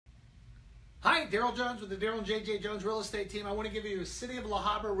Darryl Jones with the Darryl and JJ Jones Real Estate Team. I want to give you a City of La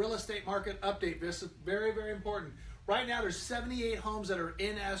Habra real estate market update. This is very, very important. Right now, there's 78 homes that are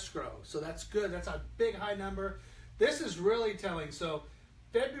in escrow, so that's good. That's a big, high number. This is really telling. So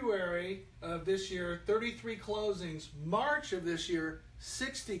February of this year, 33 closings. March of this year,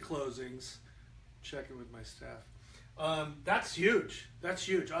 60 closings. Checking with my staff. That's huge. That's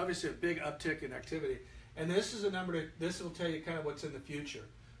huge. Obviously, a big uptick in activity. And this is a number this will tell you kind of what's in the future.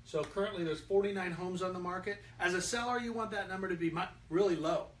 So currently there's 49 homes on the market. As a seller, you want that number to be really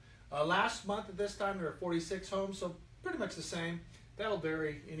low. Last month at this time, there were 46 homes, so pretty much the same. That'll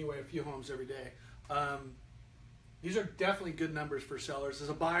vary anyway, a few homes every day. These are definitely good numbers for sellers. As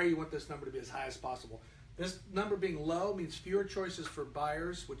a buyer, you want this number to be as high as possible. This number being low means fewer choices for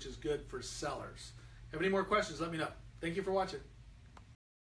buyers, which is good for sellers. Have any more questions, let me know. Thank you for watching.